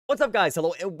What's up, guys?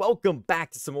 Hello and welcome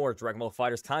back to some more Dragon Ball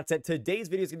FighterZ content. Today's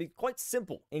video is going to be quite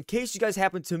simple. In case you guys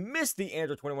happen to miss the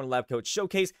Android 21 Lab Coat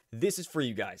Showcase, this is for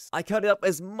you guys. I cut it up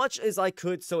as much as I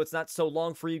could so it's not so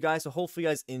long for you guys, so hopefully you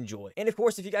guys enjoy. And of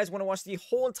course, if you guys want to watch the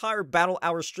whole entire Battle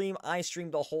Hour stream, I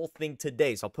streamed the whole thing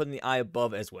today, so I'll put in the eye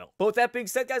above as well. But with that being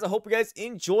said, guys, I hope you guys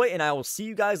enjoy, and I will see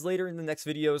you guys later in the next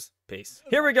videos. Peace.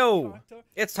 Here we go.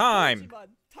 It's time.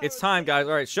 It's time, guys.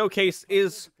 All right, Showcase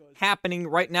is happening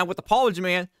right now with Apology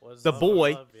Man, the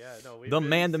boy, the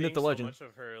man, the myth, the legend. So much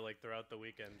of her like throughout the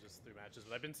weekend, just through matches,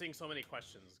 but I've been seeing so many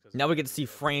questions. Now we get to see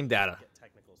frame data.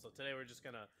 Technical. So today we're just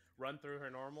gonna run through her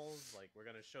normals. Like we're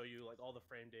gonna show you like all the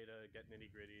frame data, get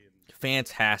nitty gritty, and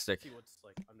fantastic. See what's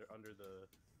like under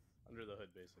the hood,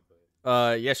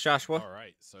 basically. Yes, Joshua. All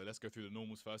right, so let's go through the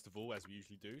normals first of all, as we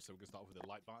usually do. So we're gonna start with the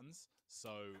light buttons. So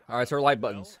all right, so our light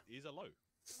buttons. Is a low.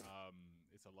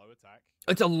 It's a low attack.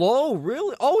 It's a low,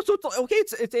 really? Oh, so it's okay.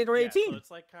 It's Android 18. So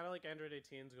it's like kind of like Android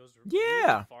 18's goes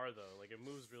really far though. Like it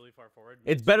moves really far forward.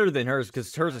 It's better than hers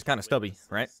because hers is kind of stubby,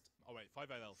 right? Oh wait,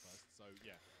 5LL first. So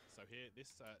yeah. So here this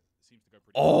seems to go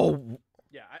pretty. Oh.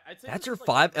 Yeah, I'd say that's your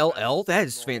 5LL. That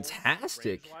is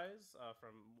fantastic. Range-wise, from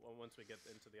once we get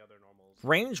into the other normals.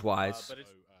 Range-wise. But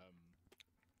it's,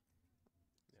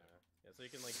 yeah, so you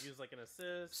can like use like an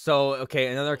assist. So okay,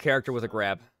 another character with a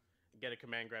grab. Get a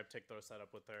command grab, tick throw setup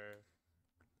with her.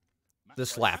 The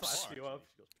slaps.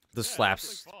 The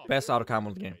slaps. Best auto combo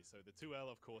in the game. So the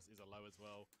 2L of course is a low as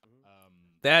well.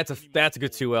 That's a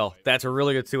good 2L. That's a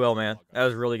really good 2L, man. That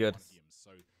was really good. So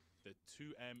the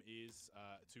 2M is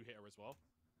a 2-hitter as well.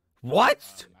 What?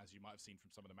 As you might have seen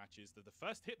from some of the matches, the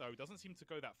first hit though doesn't seem to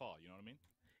go that far. You know what I mean?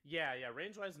 Yeah,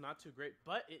 range-wise not too great,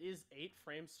 but it is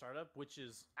 8-frame startup, which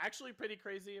is actually pretty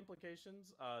crazy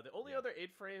implications. The only other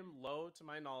 8-frame low, to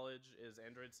my knowledge, is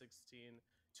Android 16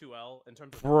 2L in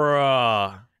terms of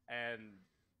bruh, and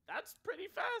that's pretty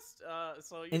fast.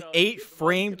 So you an know,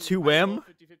 8-frame 2M.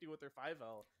 50/50 with their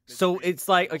 5L. So it's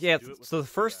like okay, so the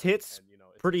first hit's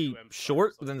pretty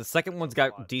short, but then the second one's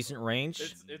got decent range.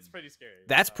 It's pretty scary.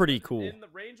 That's pretty cool.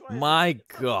 My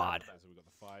God.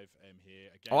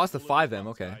 Again, oh, that's the 5M,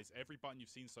 okay. Guys, every button you've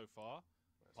seen so far,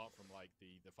 apart from like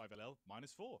the 5LL,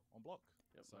 -4 on block.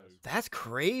 Yep, so that's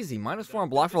crazy. -4 on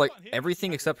block for like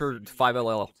everything except for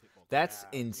 5LL. That's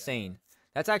insane.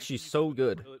 That's actually so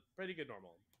good. Pretty good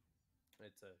normal.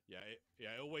 It's yeah,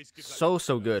 it always gives so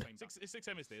good.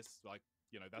 6M is this, like,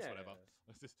 you know, that's whatever.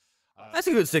 That's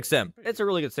a good 6M. It's a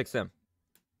really good 6M.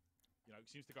 You know, it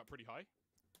seems to go pretty high.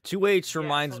 2H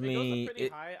reminds me,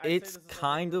 it's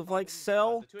kind of like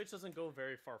Cell. The 2H doesn't go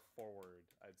very far forward,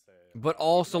 I'd say. But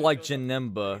also like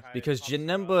Janemba, because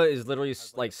Janemba is literally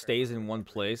like stays in one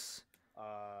place.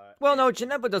 Well, no,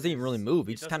 Janemba doesn't even really move.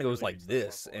 He just kind of goes like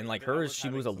this, and like hers, she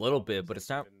moves a little bit, but it's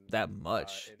not that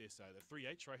much. It is the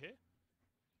 3H right here.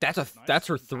 That's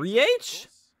her 3H?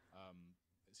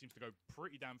 It seems to go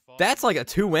pretty damn far. That's like a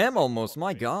 2M almost.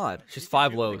 My God, she's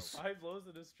 5 lows. 5 lows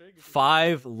in a string.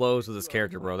 5 lows with this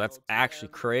character, bro. That's actually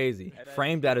crazy.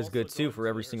 Frame data is good too for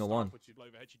every single one.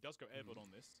 She does go airborne on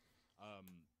this.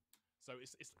 So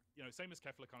it's you know, same as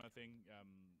Kefla kind of thing.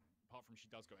 Apart from she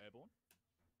does go airborne.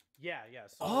 Yeah.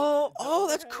 So oh,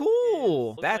 that's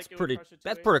cool. That's pretty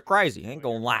crazy. Ain't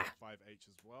gonna lie. 5H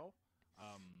as well.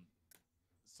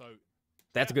 So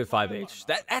that's a good 5H.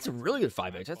 That's a really good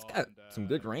 5H. That's got some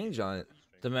good range on it.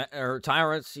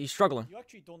 Tyrants, he's struggling.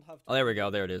 Oh, there we go.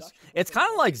 There it is. It's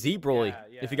kind of like Z Broly,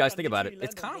 if you guys think about it.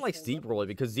 It's kind of like Z Broly,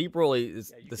 because Z Broly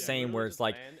is the same, where it's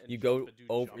like you go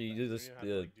over, you do this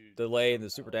the delay and the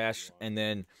super dash, and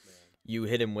then you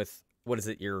hit him with, what is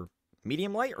it, your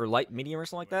medium light or light medium or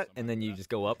something like that, and then you just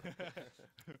go up.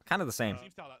 Kind of the same.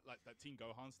 Seems to have like that Team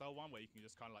Gohan style one, where you can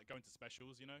just kind of like go into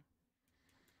specials, you know.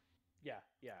 Yeah.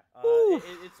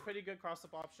 It's pretty good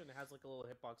cross-up option. It has like a little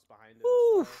hitbox behind it.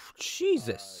 Oof,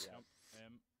 Jesus.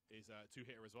 M is a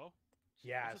 2-hitter as well.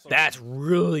 Yeah. So that's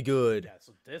really good. Yeah,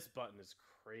 so this button is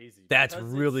crazy. That's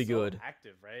really good.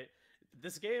 Active, right?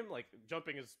 This game, like,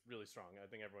 jumping is really strong. I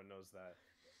think everyone knows that.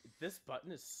 This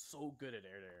button is so good at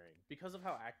air-daring. Because of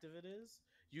how active it is,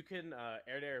 you can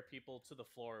air-dare people to the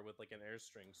floor with like an air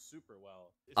string super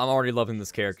well. I'm already loving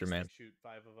this character, man. Shoot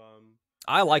 5 of them.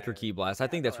 I like her Ki Blast. I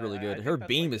think that's really good. Her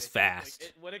beam is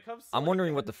fast. I'm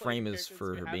wondering what the frame is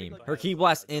for her beam. Her Ki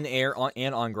Blast in air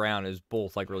and on ground is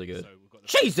both like really good.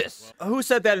 Jesus! Who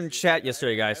said that in chat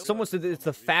yesterday, guys? Someone said that it's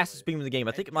the fastest beam in the game.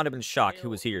 I think it might have been Shock who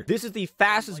was here. This is the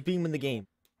fastest beam in the game.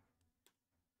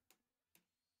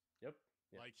 Yep.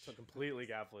 So completely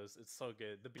gapless. It's so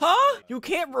good. Huh? You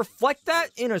can't reflect that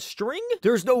in a string?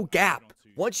 There's no gap.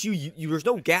 Once there's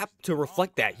no gap to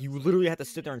reflect that. You literally have to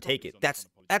sit there and take it. That's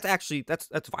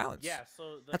violence. Yeah,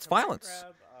 so that's violence.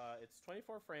 Grab, It's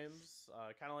 24 frames,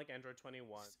 kind of like Android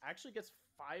 21. Actually gets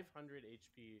 500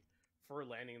 HP for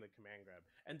landing the command grab,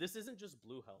 and this isn't just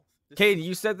blue health. Caden,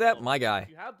 you said that, my guy. If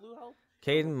you have blue health,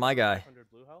 Caden, my guy. 500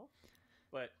 blue health.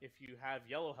 But if you have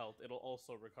yellow health, it'll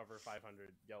also recover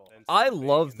 500 yellow. I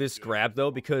love this grab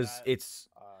though because it's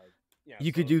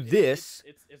you could do this.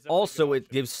 It's Also, it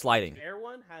gives sliding. Air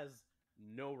one has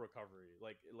no recovery,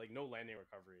 like no landing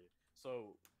recovery.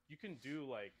 So you can do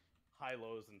like high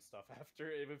lows and stuff after,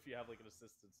 even if you have like an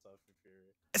assisted stuff. If you're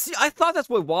See, I thought that's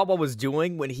what Wawa was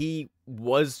doing when he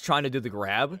was trying to do the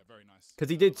grab. Very nice. Because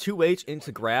he did 2H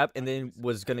into grab and then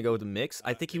was gonna go to mix.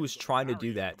 I think he was trying to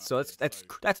do that. So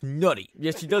that's nutty.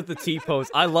 Yeah, she does the T pose.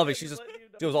 I love it. She just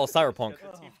feels all cyberpunk.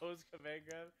 The T pose command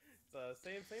grab.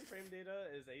 Same frame data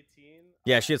is 18.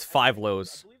 Yeah, she has 5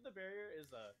 lows. I believe the barrier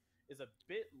is a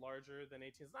bit larger than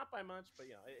 18. It's not by much, but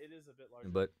you know it is a bit larger.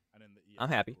 But And then the I'm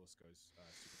happy. course goes, super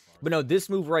far but as no, well. this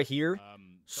move right here,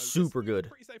 So super this good. is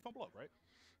pretty safe on block, right?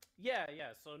 Yeah.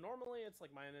 So normally it's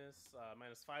like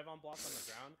 -5 on block on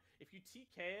the ground. If you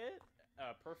TK it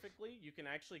perfectly, you can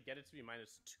actually get it to be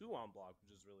 -2 on block,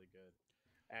 which is really good.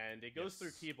 And it goes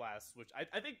through Key Blast, which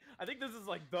I think this is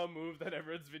like the move that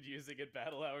everyone's been using in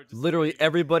Battle Hour. Literally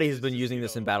everybody has been using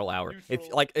this in Battle Hour. If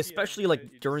especially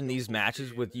like during these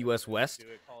matches with US West,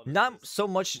 not so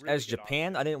much as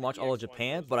Japan. I didn't watch all of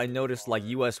Japan, but I noticed like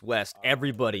US West,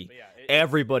 everybody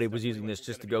was using this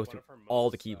just to go through all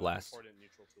the Key Blasts.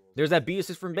 There's that B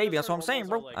assist from Baby. That's what I'm saying,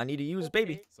 bro. I need to use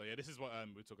Baby. So yeah, this is what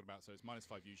we're talking about. So it's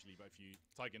 -5 usually, but if you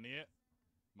Tiger near it,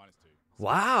 -2. So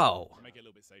Wow. to make it a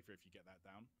little bit safer if you get that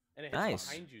down. And it hits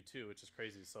behind you too, which is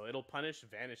crazy. So it'll punish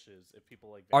vanishes if people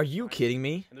like. Are you kidding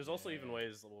me? And there's also even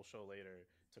ways that we'll show later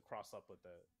to cross up with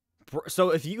it. Bro,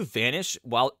 so if you vanish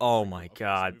while, oh my Okay, so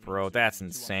god, moving bro, on to that's 2-on-4.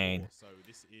 insane. So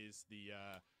this is the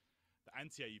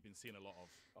anti-air you've been seeing a lot of.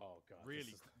 Oh god.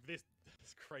 Really, this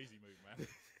crazy move, man.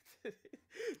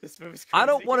 This move is crazy. I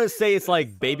don't want to say it's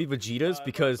like Baby Vegeta's the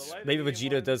because light Baby medium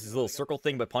Vegeta one, does you his know, little they got circle the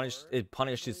thing, but sensor it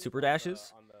punishes super on the-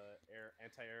 dashes. on the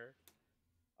anti-air.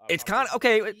 It's kind of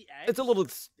okay. It's a little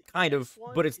kind of,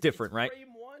 but it's different, right?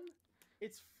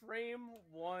 It's frame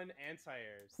one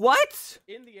anti-air. So What?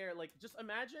 in the air, like just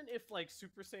imagine if like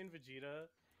Super Saiyan Vegeta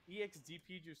EX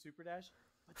DP'd your super dash.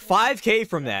 but then 5K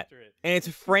from that, after it. and it's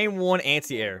frame 1 Combo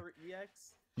anti-air. over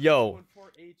EX, Yo,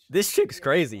 214H, this chick's EX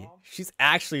crazy. bomb, She's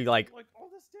actually like, all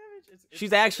this damage. It's she's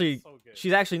so actually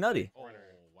good. nutty. Corner.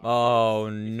 Oh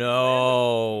If you land a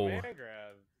no. command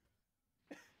grab,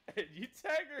 and you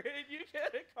tag her in, you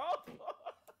get a combo.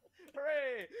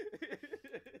 Hooray!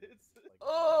 It's like,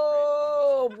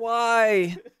 Oh,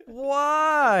 why?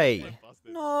 Why?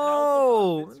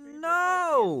 No,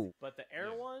 no. But the air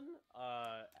Yeah. one,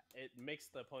 it makes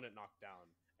the opponent knock down.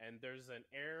 And there's an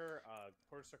air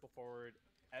quarter circle forward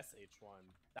SH1.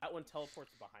 That one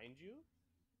teleports behind you,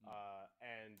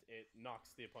 and it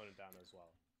knocks the opponent down as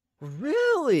well.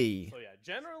 Really? So yeah,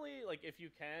 generally, like if you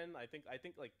can, I think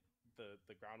like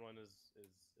the ground one is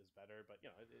better, but you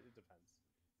know it depends.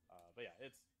 But yeah,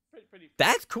 it's pretty.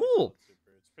 That's cool.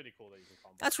 Super. It's pretty cool that you can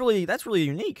combo. That's really This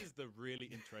unique. is the really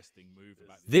interesting move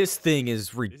about This thing is This is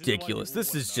the one you ridiculous. all This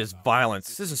wanna is know just about. violence.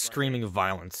 This This is is right screaming here.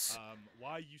 violence.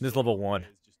 Why you This saw level the 1.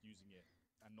 players just using it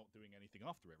and not doing anything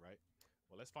after it, right?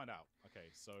 Well, let's find out. Okay,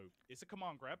 so it's a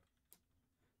command grab.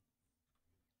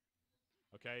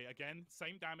 Okay, again,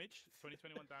 same damage,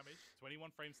 2021 damage,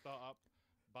 21 frame startup.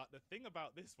 But the thing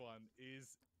about this one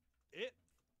is it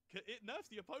nerfs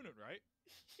the opponent, right?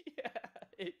 Yeah,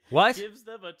 it What? gives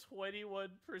them a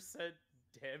 21%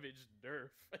 damage nerf,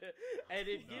 and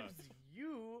it Nice. gives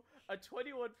you a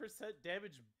 21%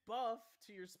 damage buff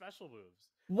to your special moves.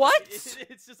 What?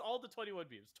 It's just all the 21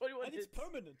 beams. 21 And it's hits.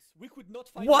 permanent. We could not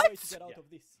find What? a way to get out Yeah. of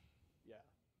this. Yeah,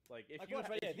 like if Like, you, watch,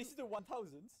 ha- right, if yeah, you this is the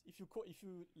 1000s. If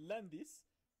you land this,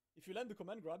 if you land the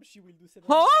command grab, she will do 7.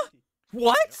 Huh?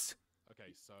 What?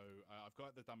 Okay, so I've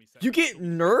got the dummy set. You get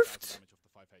nerfed? Damage off the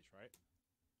 5H, right?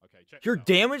 Okay, check Your this out.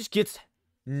 damage gets There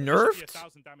should be nerfed?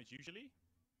 1,000 damage usually.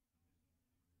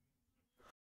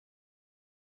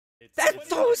 That's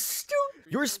so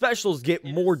stupid. Your specials get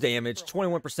more damage,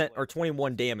 21% or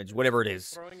 21 damage, whatever it is.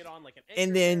 throwing it on like an And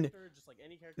anchor then character, just like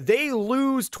any character. They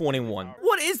lose 21.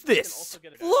 What is this?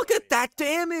 Look at that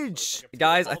damage.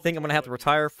 Guys, I think I'm going to have to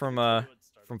retire from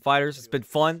FighterZ. It's been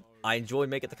fun. I enjoyed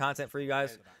making the content for you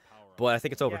guys. But I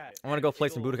think it's over. I'm gonna go play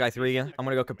some Budokai 3 again. I'm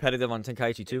gonna go competitive on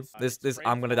Tenkaichi 2.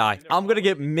 I'm gonna die. I'm gonna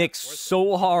get mixed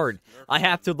so hard. I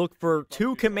have to look for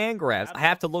 2 command grabs. I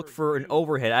have to look for an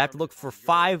overhead. I have to look for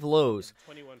 5 lows.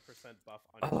 21% buff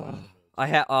on your special moves. I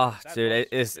have,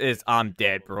 dude, I'm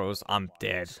dead, bros. I'm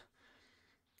dead.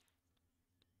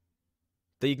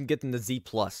 Then you can get them the Z+.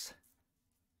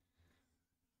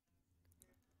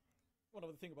 one of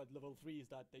the things about level 3 is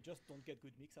that they just don't get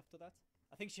good mix after that.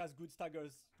 I think she has good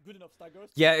staggers, good enough staggers.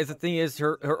 Yeah, the thing is,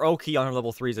 her O-key on her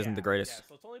level 3s isn't the greatest. Yeah,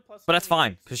 so it's only plus But that's 20,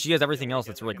 fine, because she has everything yeah, else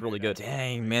that's like really good.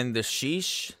 Dang, man, the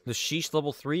sheesh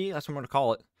level 3, that's what I'm gonna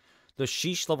call it. The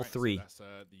sheesh level 3.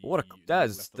 What a,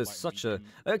 that's such a,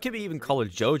 it could be even called a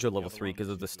JoJo level 3 because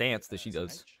of the stance that she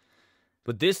does.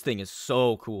 But this thing is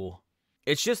so cool.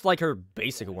 It's just like her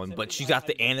basic one, but she's got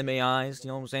the anime eyes, you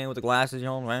know what I'm saying, with the glasses, you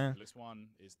know what I'm saying? This one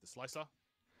is the slicer.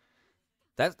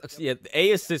 That's, yeah, the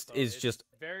A assist So is it's just,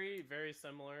 very, very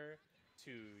similar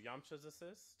to Yamcha's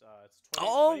assist. It's 20,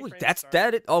 oh, 20 frames that's start,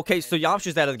 that. Okay, so and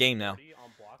Yamcha's out of the game now. 30 on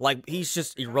block. Like, So he's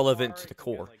just if you're irrelevant far, to the you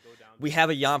can, core. like, go down We to have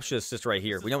a 60. Yamcha assist right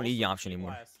here. This We is don't need also Yamcha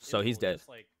anymore. P-Blast So he's Interval, dead. just,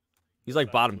 like, He's the like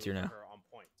best bottom move tier now. for her on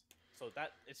point. So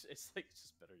that it's like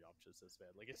just better Yamcha assist, man.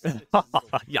 Like it's just so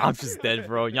Yamcha's dead,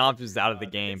 bro. Yamcha's out of the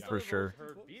the game next for level, sure.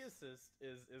 Her B assist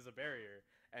is a barrier,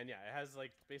 and yeah, it has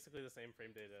like basically the same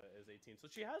frame data as 18. So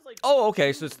she has like. Oh,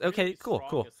 okay. So two it's okay. really Cool, strong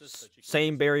cool. assists that she can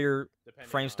Same use, barrier depending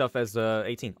frame on, stuff as like,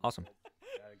 18. Awesome.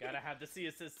 Gotta have the C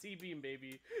assist, C beam,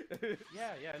 baby.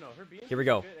 yeah, no, her beam. Here we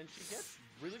go. Good, and she gets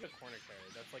really good corner carry.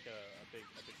 That's like a big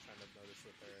trend I've noticed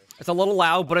with her. It's a little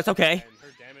loud, but it's okay. And her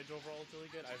damage overall is really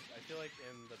good. I feel like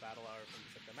in the battle hour from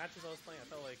just, like, the matches I was playing, I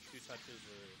felt like 2 touches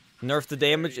were Nerf the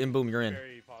damage, very, and boom, you're in.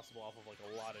 very possible off of like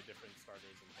a lot of different starters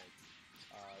and hits.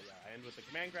 Yeah, I end with the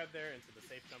command grab there into the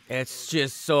safe jump. It's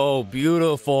just so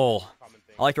beautiful.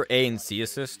 I like her A and C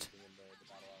assist.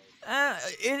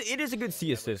 It is a good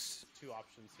C assist. Two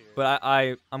options here. But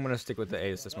I'm gonna stick with the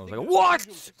A assist mode. Like,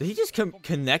 what? Did he just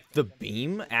connect the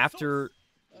beam after?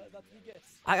 That we get.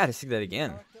 I gotta see that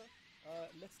again.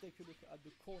 Let's take a look at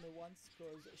the corner ones,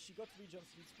 because she got 3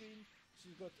 jumps mid-screen. She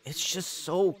got. It's three just jumps in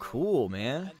so the corner, cool,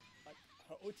 man. and, like,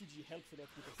 her OTG helps a lot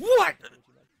with the What?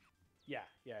 Yeah.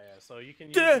 So you can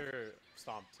use Duh. your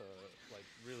stomp to like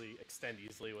really extend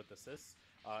easily with assists.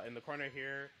 In the corner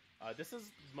here, this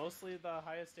is mostly the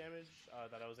highest damage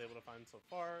that I was able to find so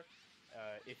far.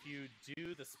 If you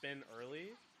do the spin early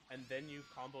and then you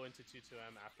combo into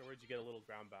 2-2M afterwards, you get a little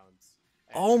ground bounce.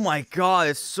 And Oh my god,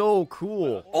 it's so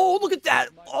cool. Oh, look at that.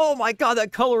 Oh my god,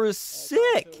 that color is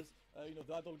sick.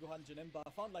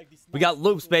 We got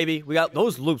loops, baby. We got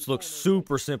those loops look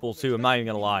super simple too. I'm not even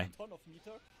gonna lie.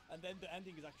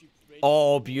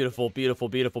 Oh, beautiful, beautiful,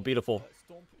 beautiful, beautiful.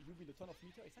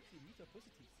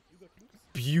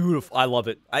 Beautiful. I love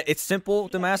it. It's simple,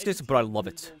 Damascus, but I love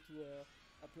it.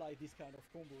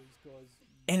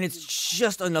 And it's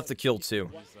just enough to kill too.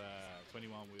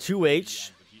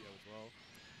 2H.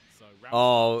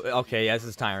 Oh, okay. Yeah, this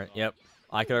is Tyrant. Yep.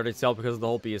 I could already tell because of the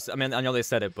whole piece. I mean, I know they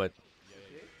said it, but.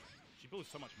 She builds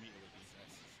so much meter with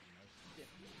these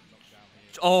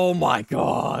S's, Oh my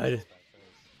god.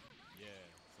 Yeah,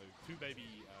 so 2 baby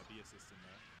B assists in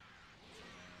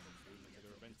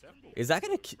there. Is that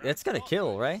gonna? That's gonna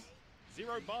kill, right?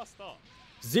 0 bar start.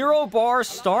 0 bar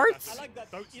start? I like that.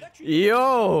 It actually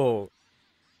Yo.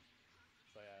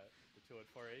 So yeah, the 2 at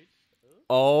 4H.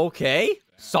 Okay.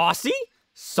 Saucy?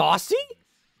 Saucy?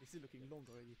 This is looking long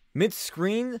already.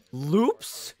 Mid-screen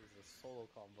loops This is a solo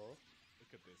combo.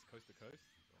 Look at this, coast to coast.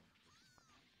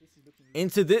 This is looking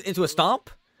into a stomp?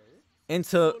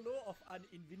 Into solo of an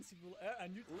invincible air,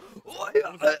 and you.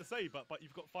 I was about to say, but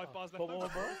you've got 5 bars left. Come on,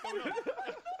 bro. What's going on?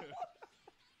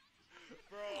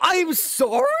 Bro, I'm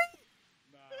sorry?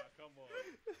 nah, come on.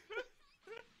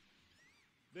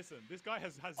 Listen, this guy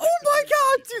has. Oh my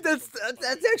god, dude,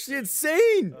 that's actually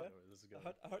insane. This is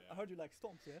good. I heard you like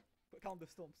stomps, yeah? Count the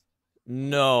stomps.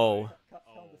 No. Count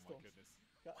Oh the my stomps.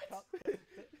 goodness.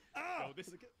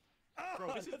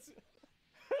 Bro, this is. That's-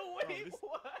 Wait, this-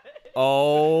 what?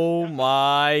 Oh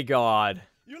my god.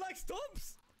 You like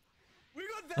stomps? We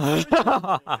got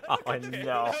that. Oh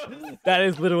no. That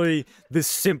is literally the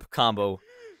simp combo.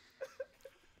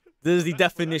 This is the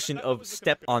definition of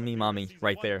step on me, mommy,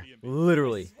 right there.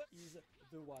 Literally. Is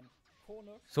the one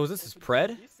corner. So is this his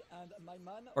pred? This, and my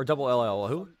man Or double LL?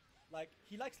 Who? Like,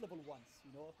 he likes level 1s,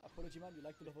 you know? Apology man, you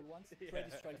like the level 1s? Fred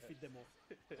is trying to feed them off.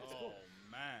 Oh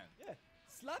man. Yeah.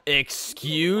 Slap.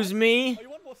 Excuse me? Oh, you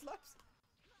want more slaps?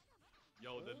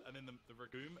 Yo, and then the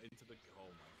Ragoom into the. Oh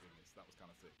my goodness, that was kind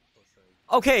of sick.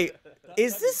 Okay,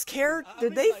 is this character?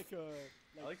 Did they?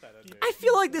 I like that. I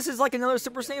feel like this is like another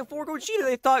Super Saiyan 4 Gogeta.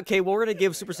 They thought, okay, well, we're gonna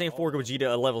give Super Saiyan 4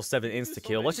 Gogeta a level 7 insta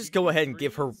kill. Let's just go ahead and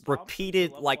give her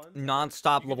repeated, like,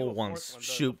 non-stop level 1s.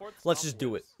 Shoot, let's just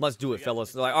do it. Let's do it,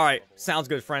 fellas. They're like, all right, sounds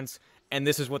good, friends. And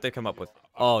this is what they come up with.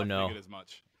 Oh I no. figured as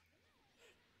much.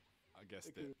 I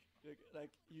guessed it. Like,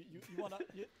 you wanna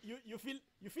you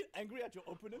feel angry at your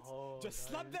opponents? Just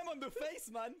slap them on the face,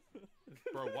 man.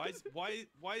 Bro,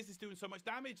 why is this doing so much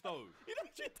damage though? You know,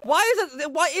 shit.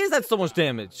 Why is that so much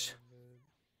damage?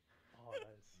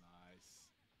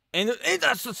 And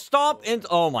that's a stomp. And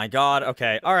oh my god.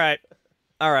 Okay. All right.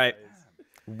 All right.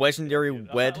 Legendary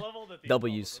wed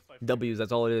W's. W's.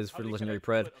 That's all it is for the legendary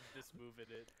pred.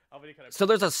 So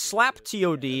there's a slap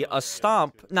TOD, a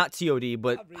stomp, not TOD,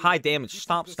 but high damage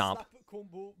stomp.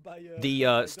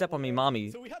 The step on me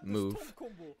mommy move,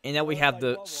 and then we have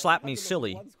the slap me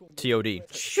silly TOD.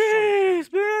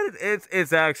 Jeez, man,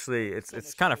 it's actually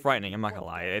it's kind of frightening. I'm not gonna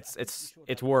lie,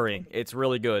 it's worrying. It's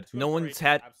really good. No one's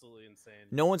had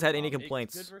any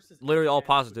complaints. Literally all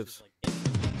positives.